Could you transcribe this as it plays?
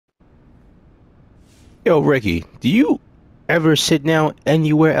Yo, Ricky, do you ever sit down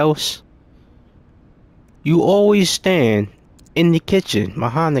anywhere else? You always stand in the kitchen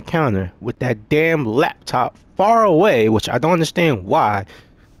behind the counter with that damn laptop far away, which I don't understand why,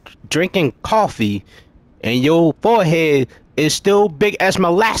 drinking coffee, and your forehead is still big as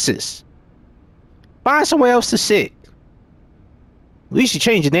molasses. Find somewhere else to sit. At least you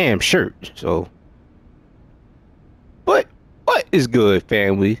change your damn shirt, so. But what is good,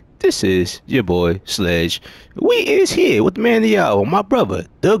 family? This is your boy Sledge. We is here with the man of the hour, my brother,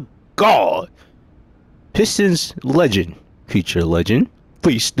 the God, Pistons legend, future legend,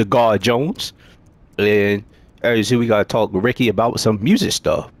 Priest the God Jones, and as we gotta talk with Ricky about some music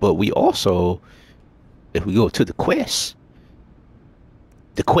stuff. But we also, if we go to the quest,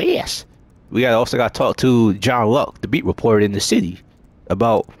 we also gotta talk to John Luck, the beat reporter in the city,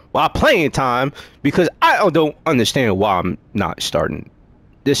 about playing time, because I don't understand why I'm not starting.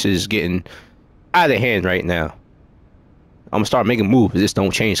 This is getting out of hand right now. I'm gonna start making moves if this don't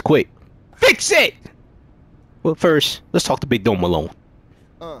change quick. Fix it! Well, first, let's talk to Big Dome Malone.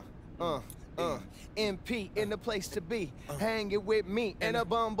 MP in the place to be, hanging with me and a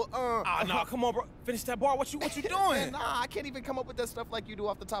bumble. Nah, come on, bro. Finish that bar. What you doing? Nah, I can't even come up with that stuff like you do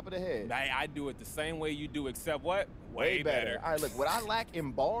off the top of the head. Hey, I do it the same way you do, except what? Way better. All right, look, what I lack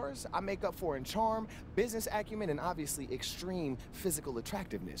in bars, I make up for in charm, business acumen, and obviously extreme physical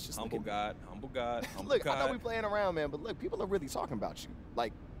attractiveness. Just humble God. Look, I know we playing around, man, but look, people are really talking about you,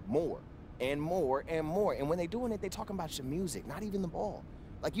 like more and more and more. And when they doing it, they talking about your music, not even the ball.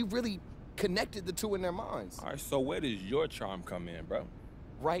 Like you really connected the two in their minds. All right, so where does your charm come in, bro?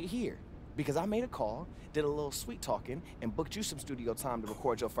 Right here, because I made a call, did a little sweet talking, and booked you some studio time to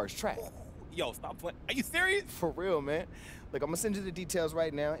record your first track. Yo, stop playing. Are you serious? For real, man. Look, I'm gonna send you the details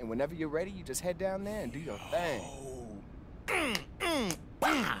right now, and whenever you're ready, you just head down there and do your thing.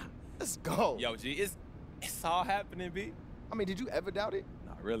 Let's go. Yo, G, it's all happening, B. I mean, did you ever doubt it?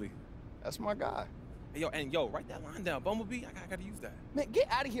 Not really. That's my guy. Yo, write that line down, Bumblebee. I gotta use that. Man, get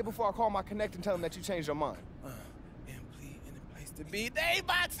out of here before I call my connect and tell him that you changed your mind. MP in the place to be. They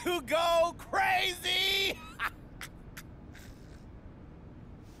about to go crazy.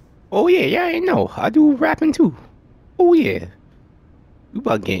 Oh yeah, I know. I do rapping too. Oh yeah. We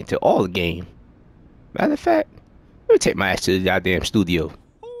about to get into all the game. Matter of fact, let me take my ass to the goddamn studio.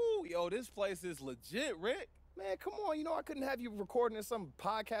 Ooh, yo, this place is legit, Rick. Man, come on, you know I couldn't have you recording in some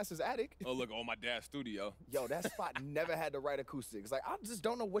podcaster's attic. Oh, look, on my dad's studio. Yo, that spot never had the right acoustics. Like, I just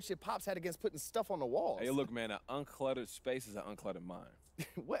don't know what your pops had against putting stuff on the walls. Hey, look, man, an uncluttered space is an uncluttered mind.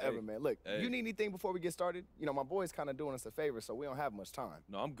 Whatever, hey, man. Look, hey. You need anything before we get started? You know, my boy's kind of doing us a favor, so we don't have much time.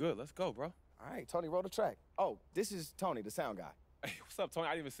 No, I'm good. Let's go, bro. All right, Tony, roll the track. Oh, this is Tony, the sound guy. Hey, what's up, Tony?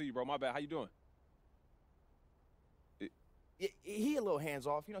 I didn't even see you, bro. My bad. How you doing? He a little hands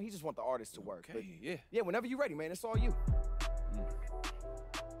off. You know, he just want the artist to work. Okay, but yeah. Yeah, whenever you're ready, man, it's all you.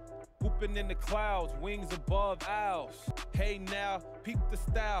 Whooping in the clouds, wings above owls. Hey now, peep the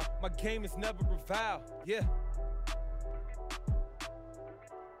style. My game is never reviled. Yeah.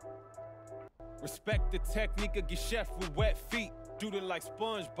 Respect the technique of chef with wet feet. Doodle like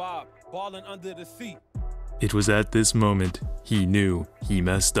SpongeBob, balling under the seat. It was at this moment he knew he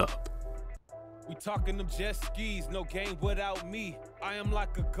messed up. We talking them jet skis, no game without me. I am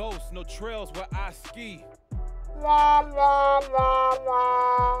like a ghost, no trails where I ski.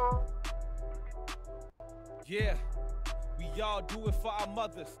 Yeah, we all do it for our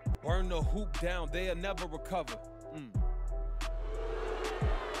mothers. Burn the hoop down, they'll never recover.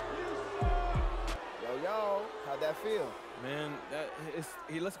 Yo, how'd that feel? Man,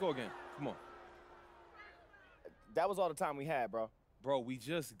 let's go again. Come on. That was all the time we had, bro. Bro, we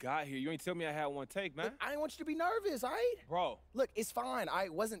just got here. You ain't tell me I had one take, man. Look, I didn't want you to be nervous, all right? Bro. Look, it's fine.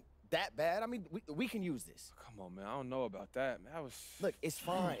 It wasn't that bad. I mean, we can use this. Come on, man. I don't know about that, man. Look, it's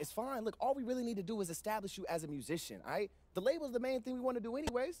fine. It's fine. Look, all we really need to do is establish you as a musician, all right? The label's the main thing we want to do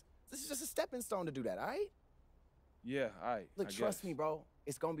anyways. This is just a stepping stone to do that, all right? Yeah, all right. Look, trust me, bro.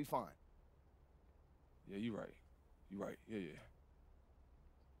 It's going to be fine. Yeah, you right. You right. Yeah.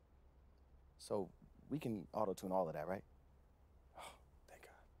 So we can auto-tune all of that, right? Oh, thank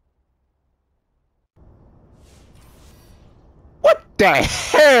God. What the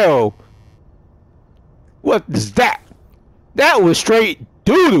hell? What is that? That was straight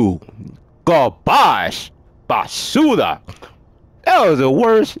doo-doo. Garbage. Basura. That was the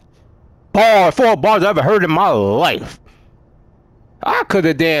worst four bars I've ever heard in my life. I could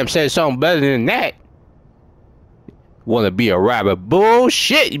have damn said something better than that. Wanna be a rapper?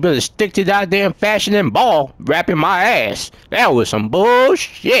 Bullshit. You better stick to that damn fashion and ball. Rapping my ass. That was some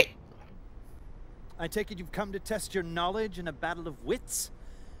bullshit. I take it you've come to test your knowledge in a battle of wits?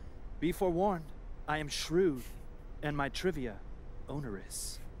 Be forewarned. I am shrewd, and my trivia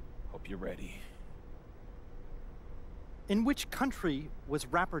onerous. Hope you're ready. In which country was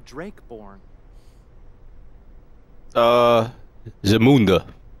rapper Drake born? Zamunda.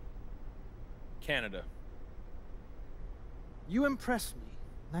 Canada. You impress me.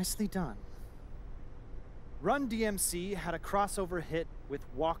 Nicely done. Run DMC had a crossover hit with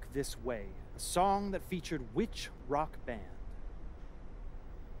Walk This Way, a song that featured which rock band?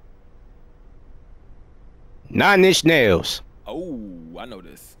 Nine Inch Nails. Oh, I know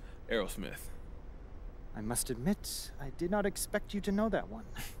this. Aerosmith. I must admit, I did not expect you to know that one.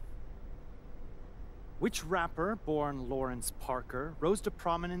 Which rapper, born Lawrence Parker, rose to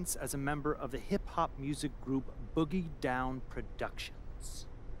prominence as a member of the hip-hop music group Boogie Down Productions?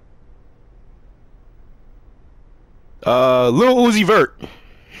 Lil Uzi Vert.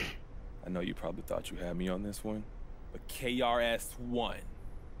 I know you probably thought you had me on this one, but KRS-One.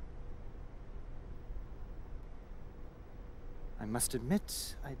 I must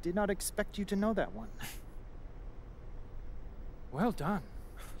admit, I did not expect you to know that one. Well done.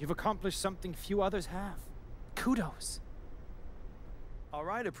 You've accomplished something few others have. Kudos. All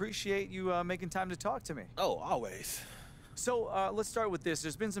right, appreciate you making time to talk to me. Oh, always. So let's start with this.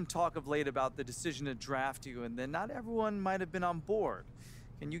 There's been some talk of late about the decision to draft you, and then not everyone might have been on board.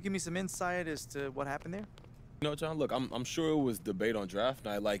 Can you give me some insight as to what happened there? You know, John, look, I'm sure it was debate on draft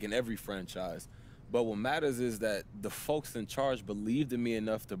night, like in every franchise. But what matters is that the folks in charge believed in me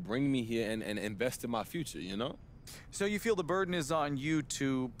enough to bring me here and invest in my future, you know? So you feel the burden is on you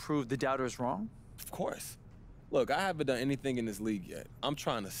to prove the doubters wrong? Of course. Look, I haven't done anything in this league yet. I'm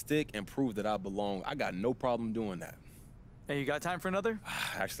trying to stick and prove that I belong. I got no problem doing that. Hey, you got time for another?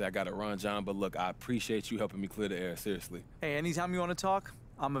 Actually, I got to run, John, but look, I appreciate you helping me clear the air, seriously. Hey, anytime you want to talk,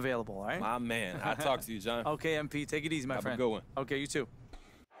 I'm available, all right? My man. I'll talk to you, John. Okay, MP, take it easy, my friend. Have a good one. Okay, you too.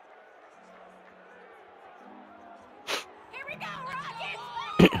 Here we go, Rockets!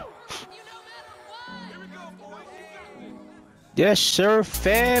 Yes, sir,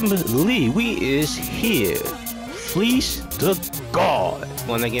 family. We is here. Fleece the God.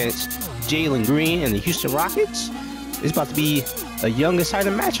 One against Jalen Green and the Houston Rockets. It's about to be a young,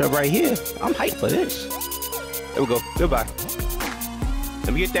 exciting matchup right here. I'm hyped for this. There we go. Goodbye.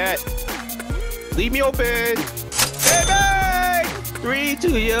 Let me get that. Leave me open. Baby! 3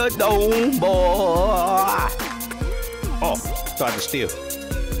 to your dome, boy. Oh, tried to steal.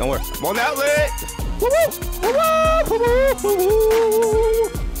 Don't worry. I'm on the outlet. Woo-woo! Woo-woo! Woo-woo!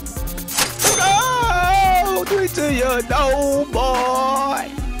 Let's go! 3 to your dome,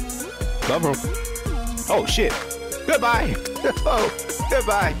 boy. Cover him. Oh, shit. Goodbye. Oh,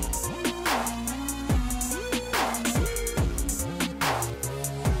 goodbye.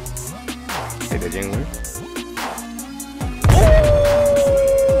 Take that jingler.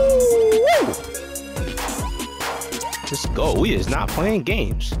 Let's go. We is not playing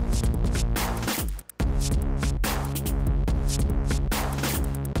games.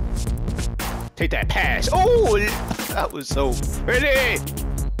 Take that pass. Oh, that was so pretty.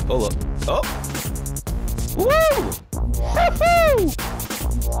 Hold up. Oh. Woo! Woo-hoo!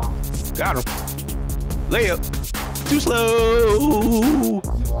 Got him. Layup. Too slow.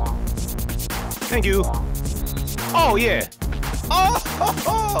 Thank you. Oh, yeah.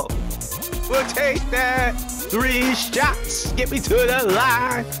 Oh, we'll take that. 3 shots. Get me to the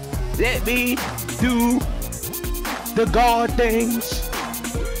line. Let me do the guard things.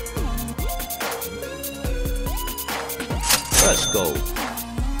 Let's go.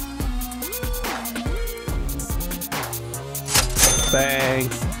 Bang,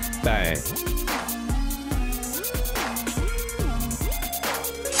 bang.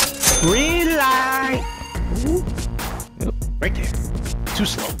 Green light. Ooh. Yep, right there. Too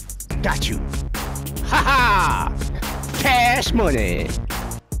slow. Got you. Ha ha! Cash money.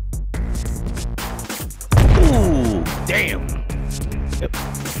 Ooh, damn. Yep.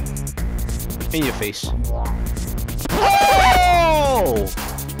 In your face. Oh!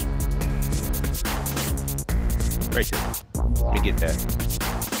 Right there. Let me get that.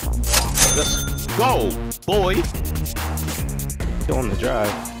 Let's go, boy. Go on the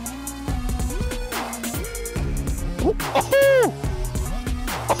drive. Ooh. Oh!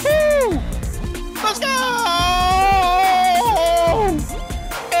 Oh! Let's go!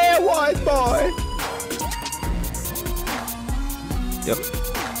 And one, boy. Yep.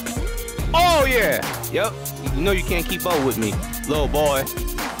 Oh yeah. Yep. You know you can't keep up with me, little boy.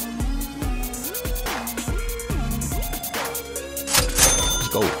 Let's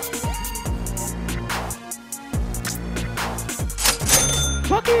go.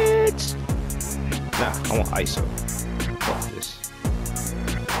 Buckets! Nah, I want ISO. Fuck this.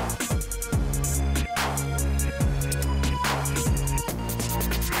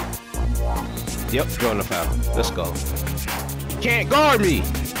 Yep, drawing the foul. Let's go. Can't guard me.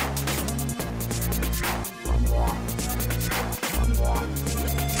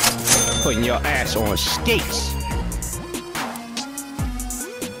 Putting your ass on skates.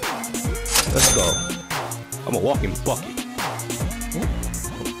 Let's go. I'm a walking bucket.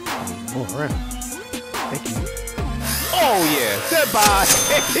 Oh, around. Thank you. Oh yeah, goodbye.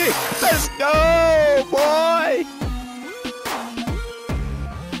 Let's go, boy.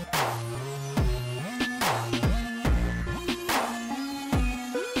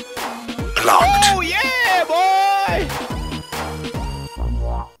 Blocked. Oh yeah, boy.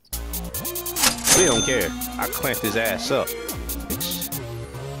 We don't care. I clamped his ass up.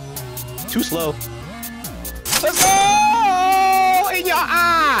 Too slow. Let's go! In your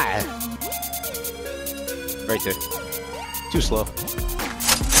eye! Right there. Too slow.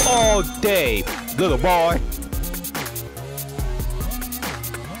 All day, little boy.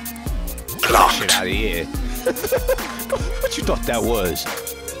 Blocked. Shit out of here. What you thought that was?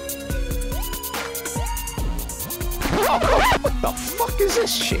 Oh, what the fuck is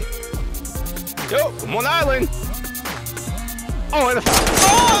this shit? Yo, I'm on island. Oh, and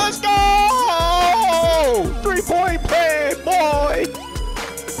oh, let's go! 3-point play, boy!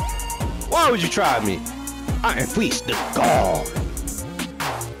 Why would you try me? I am fleeced the god.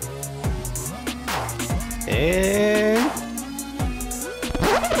 And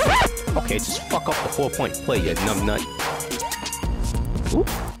okay, just fuck up the 4-point play, you numbnut. Ooh,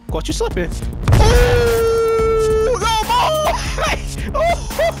 caught you slipping. Ooh, no more!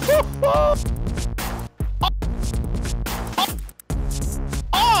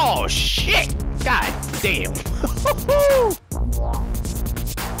 Oh shit! God damn!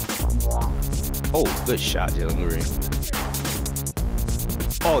 Oh, good shot, Jalen Green.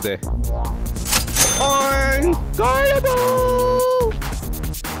 All day. Unguardable!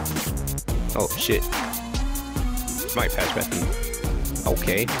 Oh shit. Might pass back to me.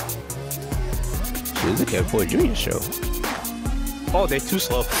 Okay. She was a Kevin Porter Jr. show. Oh, they're too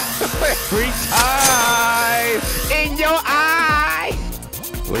slow. Free time! In your eye!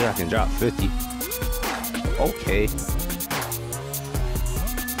 Well, I can drop 50. Okay.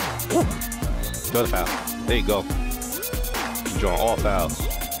 Ooh. Draw the foul. There you go. Drawing all fouls.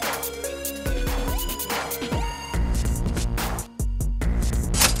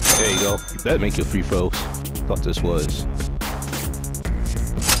 There you go. You better make your free throws. Thought this was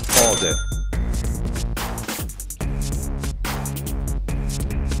all day.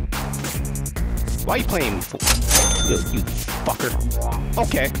 Why you playing me for? You fucker.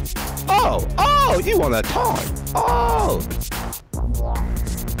 Okay. Oh, you want to taunt. Oh.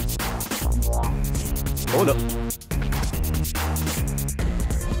 Hold up.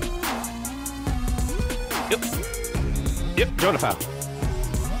 Yep, draw the foul.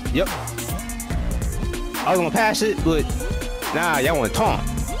 Yep. I was gonna pass it, but nah, y'all want to taunt.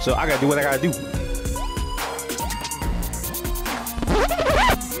 So I gotta do what I gotta do.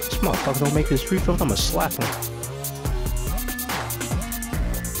 This motherfucker don't make his free throws, I'm gonna slap him.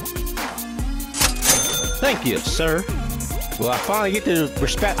 Thank you, sir. Well, I finally get the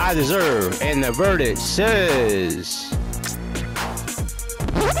respect I deserve, and the verdict says...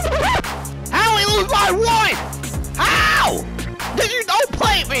 How we lose by 1? How? Did you don't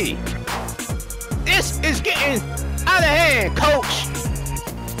play me? This is getting out of hand, coach.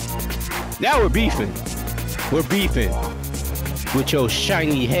 Now we're beefing. We're beefing with your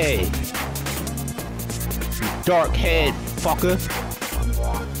shiny head. You dark head fucker.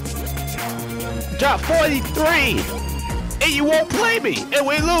 Drop 43 and you won't play me and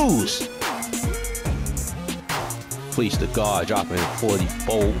we lose. Please to God, dropping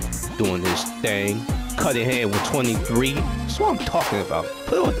 44, doing his thing, cutting hand with 23. That's what I'm talking about.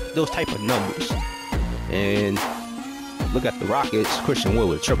 Put on those type of numbers. And look at the Rockets. Christian Wood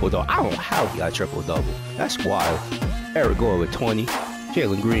with triple-double. I don't know how he got triple-double. That's wild. Eric Gore with 20.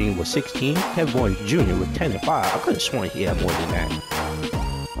 Jalen Green with 16. Kevin Porter Jr. with 10 and 5. I could have sworn he had more than that.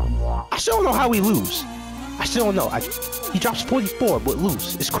 I still don't know how we lose. I still don't know. He drops 44 but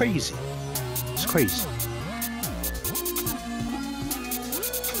lose. It's crazy. It's crazy.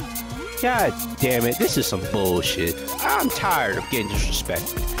 God damn it. This is some bullshit. I'm tired of getting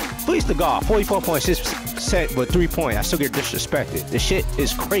disrespected. Please to God, 44.6% but 3-point. I still get disrespected. This shit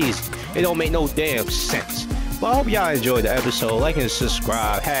is crazy. It don't make no damn sense. Well, I hope y'all enjoyed the episode. Like and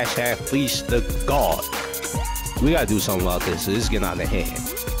subscribe. Hashtag please to God. We gotta do something about this. This is getting out of hand.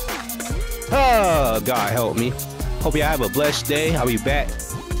 Oh, God help me. Hope y'all have a blessed day. I'll be back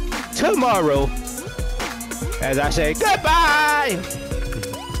tomorrow. As I say, goodbye.